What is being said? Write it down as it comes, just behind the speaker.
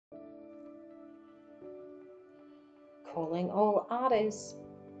Calling all artists.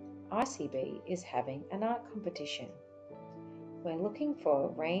 ICB is having an art competition. We're looking for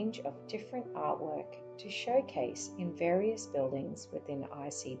a range of different artwork to showcase in various buildings within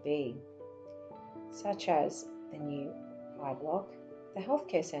ICB, such as the new I Block, the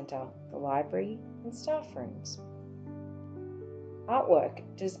Healthcare Centre, the library and staff rooms. Artwork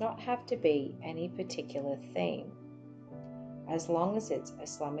does not have to be any particular theme, as long as it's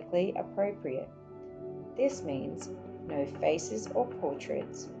Islamically appropriate. This means no faces or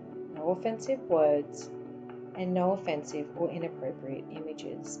portraits, no offensive words, and no offensive or inappropriate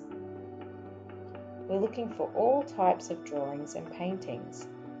images. We're looking for all types of drawings and paintings.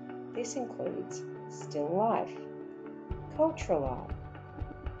 This includes still life, cultural art,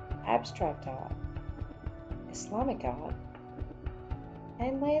 abstract art, Islamic art,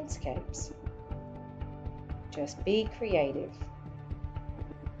 and landscapes. Just be creative.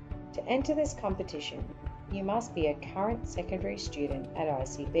 To enter this competition, you must be a current secondary student at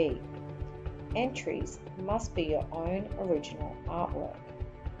ICB. Entries must be your own original artwork.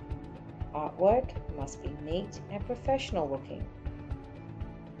 Artwork must be neat and professional looking.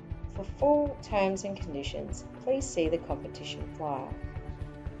 For full terms and conditions, please see the competition flyer.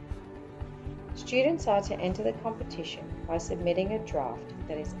 Students are to enter the competition by submitting a draft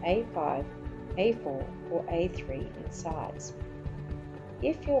that is A5, A4 or A3 in size.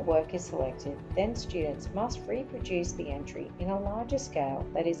 If your work is selected, then students must reproduce the entry in a larger scale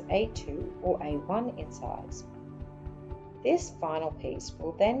that is A2 or A1 in size. This final piece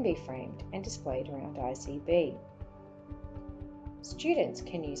will then be framed and displayed around ICB. Students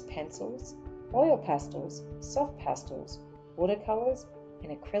can use pencils, oil pastels, soft pastels, watercolours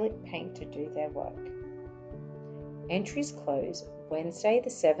and acrylic paint to do their work. Entries close Wednesday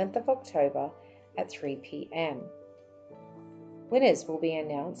the 7th of October at 3 p.m. Winners will be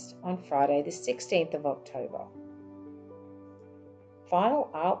announced on Friday the 16th of October. Final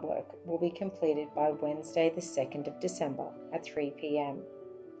artwork will be completed by Wednesday the 2nd of December at 3 p.m.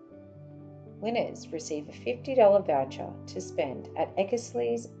 Winners receive a $50 voucher to spend at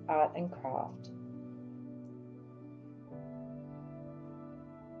Eckersley's Art and Craft.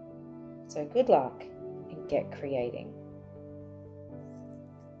 So good luck and get creating.